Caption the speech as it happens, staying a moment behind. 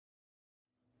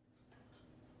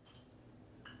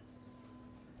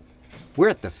We're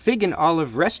at the Fig and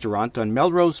Olive restaurant on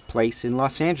Melrose Place in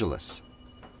Los Angeles.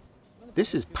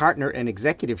 This is partner and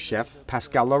executive chef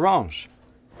Pascal Lorange.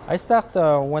 I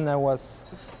started when I was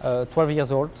 12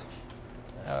 years old.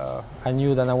 I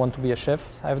knew that I want to be a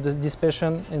chef. I have this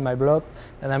passion in my blood,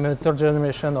 and I'm a third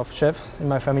generation of chefs in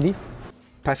my family.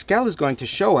 Pascal is going to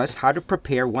show us how to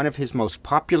prepare one of his most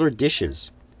popular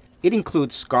dishes. It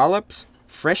includes scallops,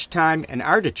 fresh thyme and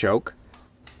artichoke,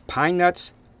 pine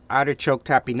nuts, artichoke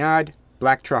tapenade,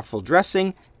 black truffle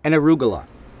dressing, and arugula.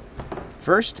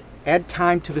 First, add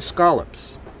thyme to the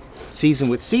scallops. Season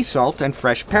with sea salt and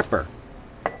fresh pepper.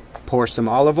 Pour some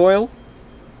olive oil.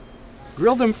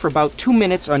 Grill them for about 2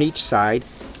 minutes on each side.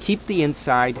 Keep the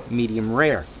inside medium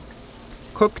rare.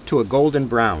 Cook to a golden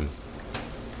brown.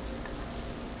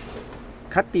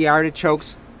 Cut the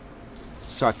artichokes.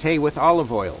 Sauté with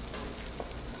olive oil.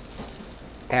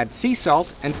 Add sea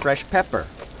salt and fresh pepper.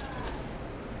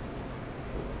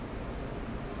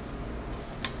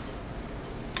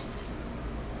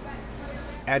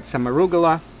 Add some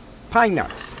arugula, pine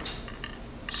nuts.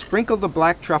 Sprinkle the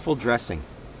black truffle dressing.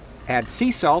 Add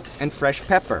sea salt and fresh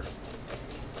pepper.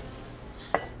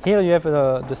 Here you have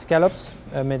the scallops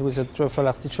made with a truffle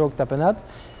artichoke tapenade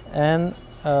and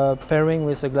pairing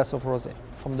with a glass of rosé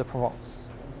from the Provence.